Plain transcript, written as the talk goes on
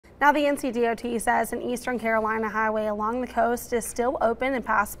Now, the NCDOT says an Eastern Carolina highway along the coast is still open and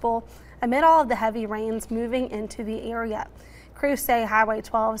passable amid all of the heavy rains moving into the area. Crews say Highway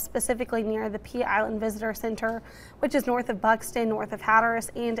 12, specifically near the Pea Island Visitor Center, which is north of Buxton, north of Hatteras,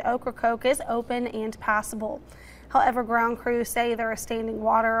 and Ocracoke, is open and passable. However, ground crews say there is standing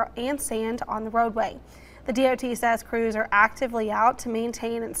water and sand on the roadway. The DOT says crews are actively out to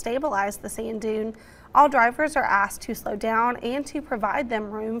maintain and stabilize the sand dune. All drivers are asked to slow down and to provide them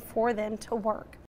room for them to work.